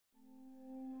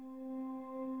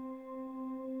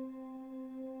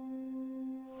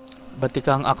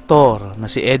Batikang aktor na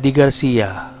si Eddie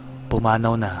Garcia,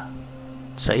 pumanaw na.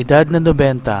 Sa edad na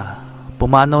 90,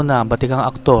 pumanaw na ang batikang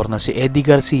aktor na si Eddie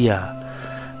Garcia,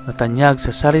 na tanyag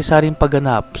sa sari-saring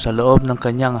pagganap sa loob ng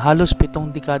kanyang halos 7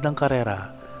 dekadang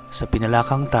karera sa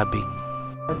pinalakang tabing.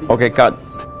 Okay, cut.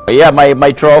 Yeah,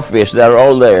 my trophies, they're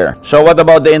all there. So what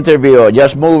about the interview?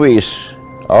 Just movies?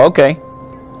 Okay.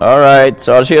 All right,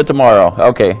 so I'll see you tomorrow.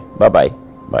 Okay, bye-bye.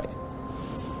 Bye.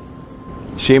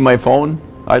 See my phone?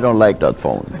 I don't like that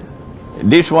phone.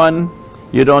 This one,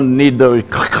 you don't need the...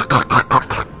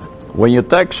 When you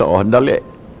text, oh, dali.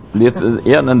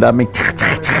 Yan, ang daming...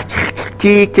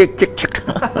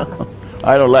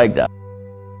 I don't like that.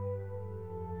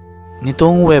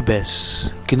 Nitong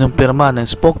Huwebes, kinumpirma ng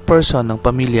spokesperson ng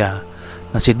pamilya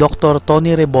na si Dr.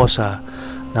 Tony Rebosa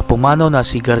na pumanaw na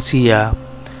si Garcia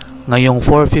ngayong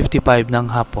 4:55 ng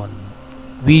hapon.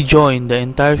 We join the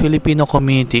entire Filipino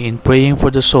community in praying for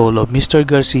the soul of Mr.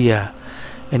 Garcia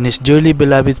and his dearly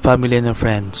beloved family and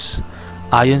friends,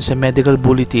 ayon sa medical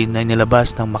bulletin na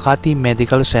inilabas ng Makati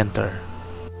Medical Center.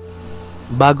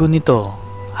 Bago nito,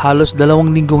 halos 2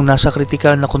 linggong nasa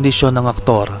kritikal na kondisyon ng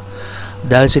aktor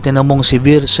dahil sa tinamong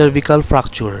severe cervical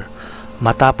fracture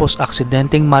matapos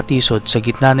aksidenteng matisod sa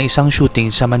gitna ng isang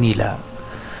shooting sa Manila.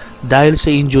 Dahil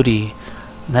sa injury,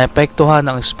 naepektuhan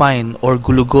ang spine or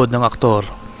gulugod ng aktor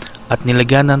at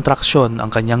nilagyan ng traksyon ang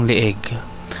kanyang leeg.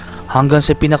 Hanggang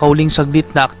sa pinakauling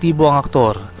saglit na aktibo ang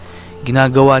aktor,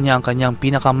 ginagawa niya ang kanyang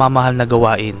pinakamamahal na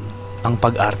gawain, ang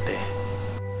pag-arte.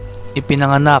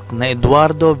 Ipinanganak na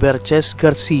Eduardo Verches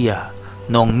Garcia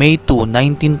noong May 2,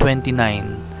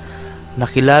 1929.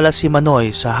 Nakilala si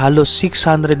Manoy sa halos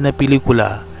 600 na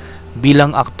pelikula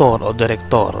bilang aktor o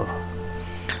direktor.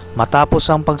 Matapos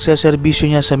ang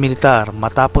pagseserbisyo niya sa militar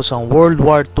matapos ang World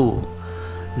War II,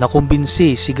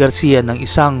 nakumbinsi si Garcia ng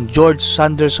isang George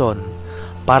Sanderson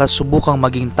para subukang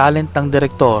maging talent ng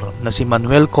direktor na si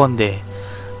Manuel Conde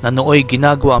na nooy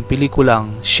ginagawa ang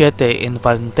pelikulang Siete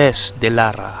Infantes de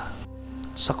Lara.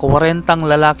 Sa 40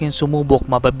 lalaking sumubok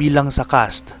mababilang sa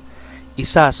cast,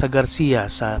 isa sa Garcia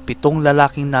sa 7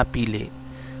 lalaking napili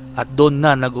at doon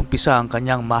na nag-umpisa ang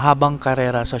kanyang mahabang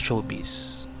karera sa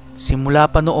showbiz. Simula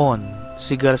pa noon,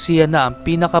 si Garcia na ang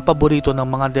pinakapaborito ng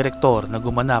mga direktor na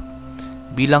gumanap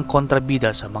bilang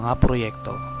kontrabida sa mga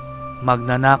proyekto.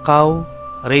 Magnanakaw,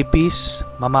 rapist,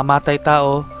 mamamatay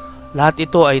tao, lahat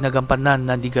ito ay nagampanan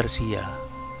na ni Garcia.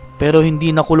 Pero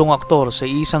hindi nakulong aktor sa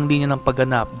isang linya ng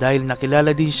pagganap dahil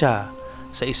nakilala din siya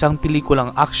sa isang pelikulang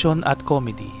action at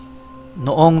comedy.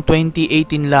 Noong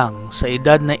 2018 lang, sa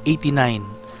edad na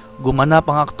 89, gumanap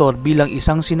ang aktor bilang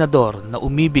isang senador na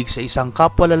umibig sa isang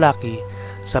kapwa lalaki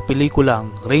sa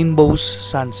pelikulang Rainbow's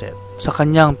Sunset. Sa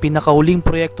kanyang pinakauling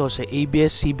proyekto sa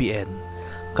ABS-CBN,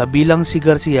 kabilang si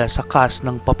Garcia sa cast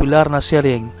ng popular na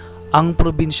seryeng Ang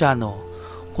Probinsyano,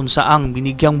 kung saang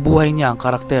binigyang buhay niya ang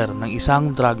karakter ng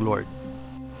isang drug lord.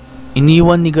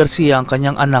 Iniwan ni Garcia ang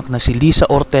kanyang anak na si Lisa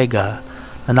Ortega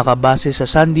na nakabase sa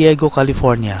San Diego,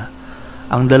 California.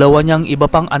 Ang dalawa niyang iba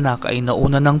pang anak ay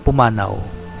nauna ng pumanaw.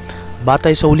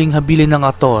 Batay sa huling habilin ng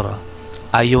aktor,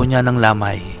 ayaw niya ng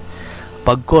lamay.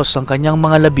 Pagkos ang kanyang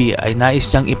mga labi ay nais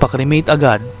niyang ipakremate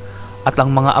agad at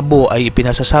ang mga abo ay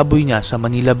ipinasasaboy niya sa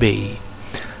Manila Bay.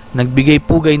 Nagbigay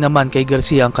pugay naman kay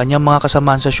Garcia ang kanyang mga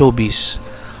kasamahan sa showbiz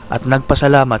at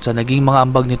nagpasalamat sa naging mga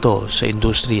ambag nito sa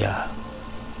industriya.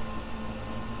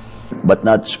 But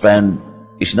not spend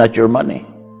is not your money.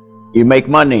 You make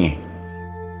money,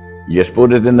 you just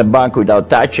put it in the bank without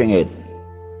touching it.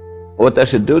 What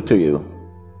does it do to you?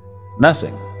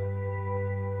 Nothing.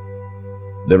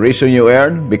 The reason you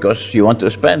earn, because you want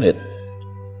to spend it.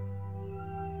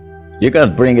 You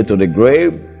can't bring it to the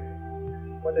grave.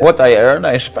 What I earn,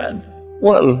 I spend.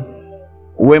 Well,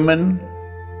 women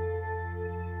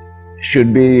should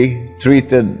be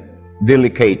treated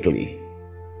delicately.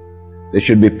 They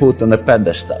should be put on a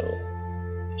pedestal.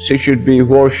 She should be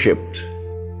worshipped.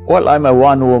 Well, I'm a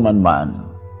one-woman man.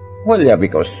 Well, yeah,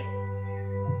 because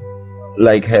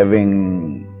like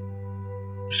having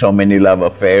so many love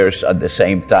affairs at the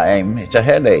same time, it's a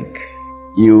headache.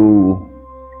 You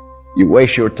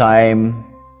waste your time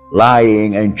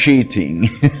lying and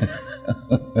cheating.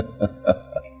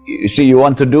 You see, you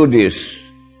want to do this,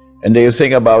 and then you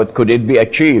think about, could it be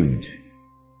achieved?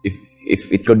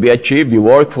 If it could be achieved, you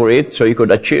work for it so you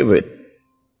could achieve it.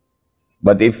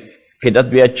 But if it cannot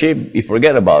be achieved, you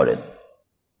forget about it.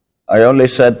 I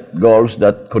only set goals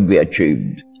that could be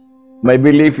achieved. My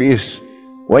belief is,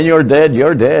 when you're dead,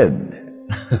 you're dead.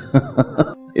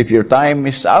 If your time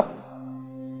is up,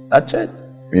 that's it.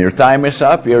 When your time is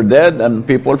up, you're dead, and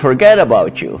people forget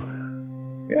about you.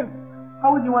 Yeah.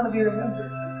 How would you want to be remembered?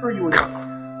 I'm sure you would.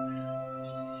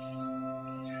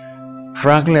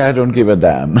 Frankly, I don't give a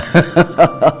damn.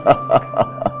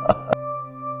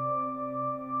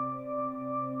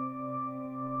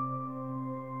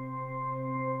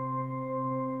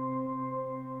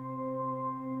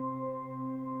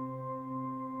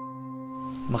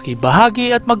 Makibahagi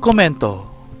at magkomento.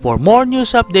 For more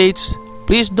news updates,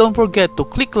 please don't forget to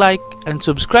click like and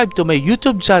subscribe to my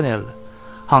YouTube channel.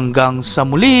 Hanggang sa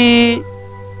muli!